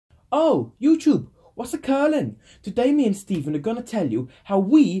Oh, YouTube, what's a curling? Today me and Stephen are gonna tell you how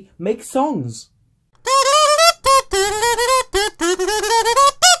we make songs.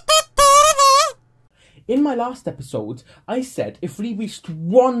 In my last episode, I said if we reached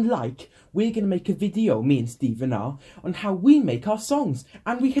 1 like, we're gonna make a video, me and Stephen are, on how we make our songs.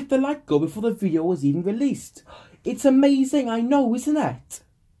 And we hit the like goal before the video was even released. It's amazing, I know, isn't it?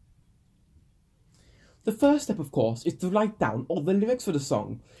 The first step, of course, is to write down all the lyrics for the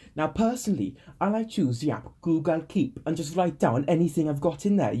song. Now, personally, I like to use the app Google Keep and just write down anything I've got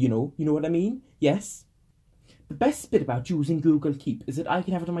in there, you know what I mean? Yes? The best bit about using Google Keep is that I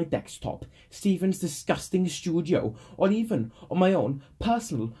can have it on my desktop, Stephen's disgusting studio, or even on my own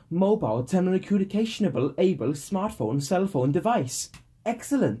personal, mobile, telecommunicationable, able, smartphone, cell phone device.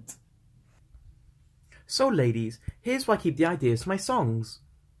 Excellent! So ladies, here's where I keep the ideas for my songs.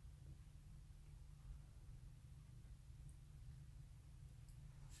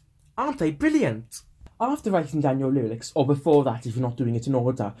 Aren't they brilliant? After writing down your lyrics, or before that if you're not doing it in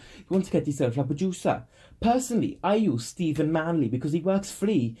order, you want to get yourself a producer. Personally, I use Stephen Manley because he works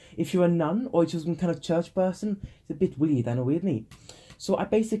free. If you're a nun or you're some kind of church person, it's a bit weird, I know, isn't he? So I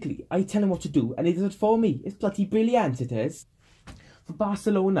tell him what to do and he does it for me. It's bloody brilliant, it is. For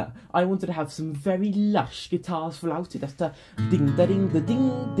Barcelona, I wanted to have some very lush guitars throughout it. That's the ding da ding da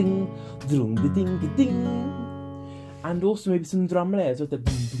ding ding, drum da ding da ding. And also maybe some drum layers like the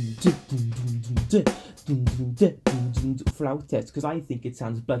throughout it, because I think it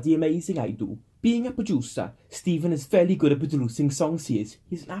sounds bloody amazing, I do. Being a producer, Stephen is fairly good at producing songs, he is.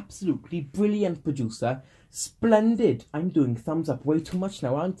 He's an absolutely brilliant producer. Splendid. I'm doing thumbs up way too much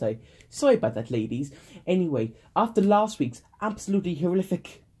now, aren't I? Sorry about that, ladies. Anyway, after last week's absolutely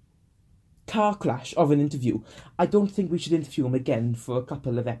horrific car crash of an interview, I don't think we should interview him again for a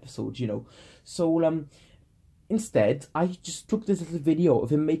couple of episodes, you know. So, instead, I just took this little video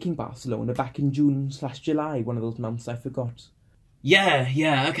of him making Barcelona back in June/July, one of those months I forgot.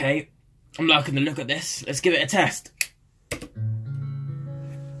 Yeah, okay. I'm liking the look at this. Let's give it a test.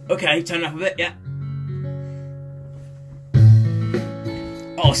 Okay, turn it up a bit, yeah.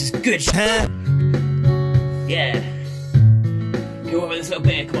 Oh, this is good shit. Yeah. Go over this little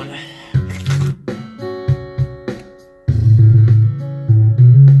bit, come on.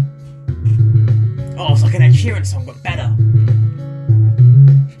 Oh, it's like an Ed Sheeran song, but better.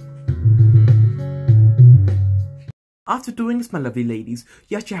 After doing this, my lovely ladies,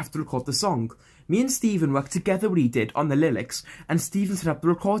 you actually have to record the song. Me and Stephen worked together when he did on the lyrics, and Stephen set up the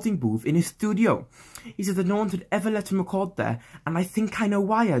recording booth in his studio. He said that no one would ever let him record there, and I think I know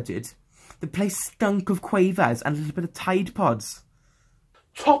why I did. The place stunk of quavers and a little bit of Tide Pods.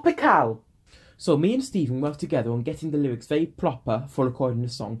 Tropical! So me and Stephen worked together on getting the lyrics very proper for recording the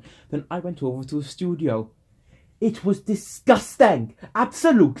song. Then I went over to a studio. It was disgusting!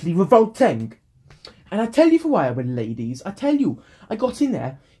 Absolutely revolting! And I tell you for why I went, ladies. I tell you, I got in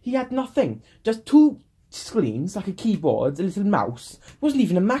there, he had nothing. Just 2 screens, like a keyboard, a little mouse. It wasn't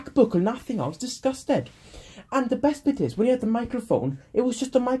even a MacBook or nothing. I was disgusted. And the best bit is, when he had the microphone, it was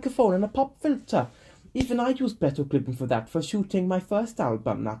just a microphone and a pop filter. Even I used better clipping for that, for shooting my first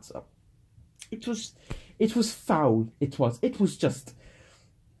album. That's It was foul. It was just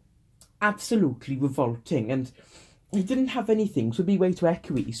absolutely revolting. And he didn't have anything, so it'd be way too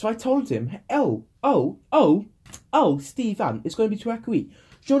echoey. So I told him, Stephen, it's going to be too echoey. Do you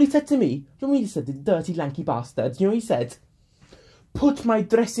know what he said to me? Do you know what he said, the dirty lanky bastard? Do you know what he said? Put my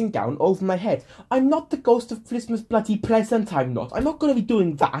dressing gown over my head. I'm not the ghost of Christmas bloody present, I'm not. I'm not going to be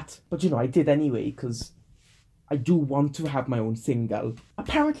doing that. But you know, I did anyway, because I do want to have my own single.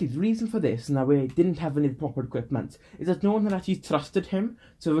 Apparently, the reason for this, and that we didn't have any proper equipment, is that no one had actually trusted him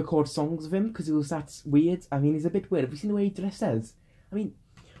to record songs of him, because it was that weird. I mean, he's a bit weird. Have you seen the way he dresses? I mean,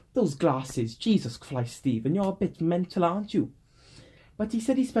 those glasses, Jesus Christ, Stephen, you're a bit mental, aren't you? But he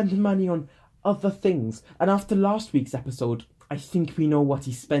said he spent money on other things, and after last week's episode, I think we know what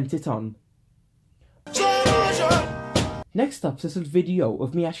he spent it on. Next up is a video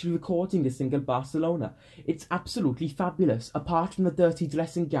of me actually recording the single Barcelona. It's absolutely fabulous, apart from the dirty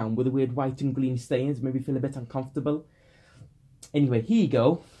dressing gown with the weird white and green stains, made me feel a bit uncomfortable. Anyway, here you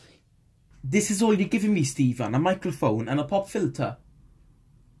go. This is all you're giving me, Stephen, a microphone and a pop filter.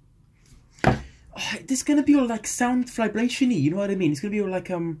 Oh, this is going to be all like sound vibration-y, you know what I mean? It's going to be all like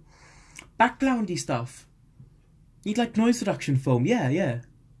backgroundy stuff. Need like noise reduction foam, yeah.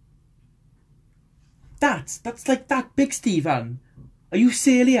 That's like that big, Stephen. Are you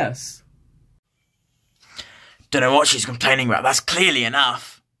serious? Don't know what she's complaining about. That's clearly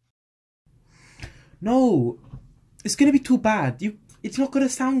enough. No, it's going to be too bad. It's not going to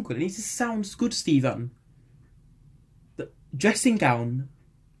sound good. It needs to sound good, Stephen. The dressing gown.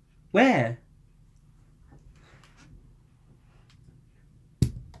 Where?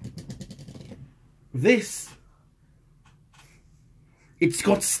 This. It's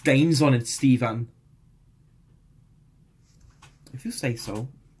got stains on it, Stephen. If you say so.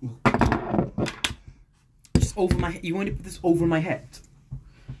 Just over my head. You want to put this over my head?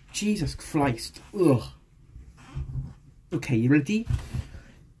 Jesus Christ. Ugh. Okay, you ready?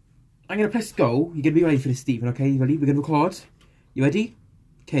 I'm going to press go. You're going to be ready for this, Stephen, okay? You ready? We're going to record. You ready?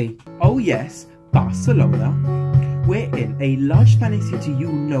 Okay. Oh yes, Barcelona. We're in a large Spanish city,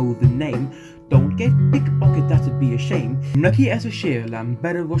 you know the name. Don't get pickpocket, that'd be a shame. I'm lucky as a sheer lamb,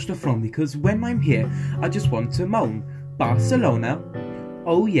 better watch the front, because when I'm here, I just want to moan. Barcelona.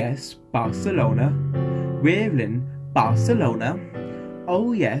 Oh yes, Barcelona. We're in Barcelona.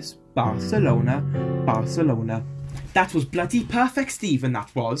 Oh yes, Barcelona. Barcelona. That was bloody perfect, Stephen,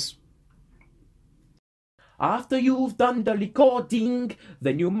 that was. After you've done the recording,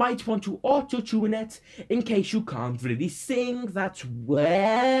 then you might want to auto-tune it in case you can't really sing that well.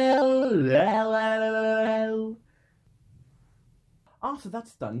 After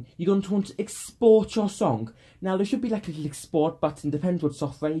that's done, you're going to want to export your song. Now there should be like a little export button, depends what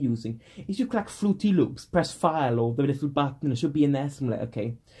software you're using. If you click Fruity Loops, press file or the little button, it should be in there somewhere,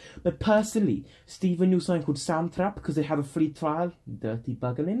 okay? But personally, Stephen used something called Soundtrap because it had a free trial. Dirty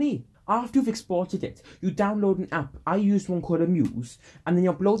bugger in me. After you've exported it, you download an app. I used one called Amuse, and then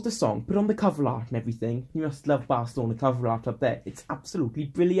you upload the song, put on the cover art and everything. You must love Barcelona cover art up there. It's absolutely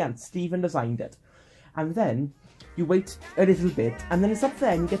brilliant. Stephen designed it. And then you wait a little bit, and then it's up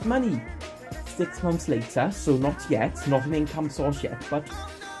there and you get money. 6 months later, so not yet, not an income source yet, but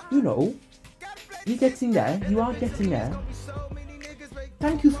you know, you're getting there, you are getting there.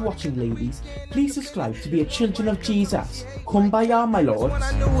 Thank you for watching, ladies. Please subscribe to be a children of Jesus. Kumbaya, my lords. When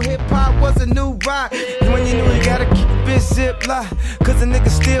I knew hip-hop was a new rock, when you knew you gotta keep a bitch zip lock, cause a nigga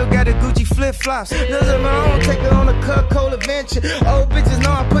still got a Gucci flip-flops. Those are my own, take it on a Coca-Cola venture. Old bitches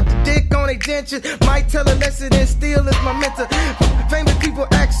know I put the dick on they dentures. Might tell a lesson and still is my mentor. Famous people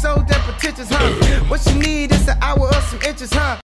act so damn pretentious, huh? What you need is an hour or some inches, huh?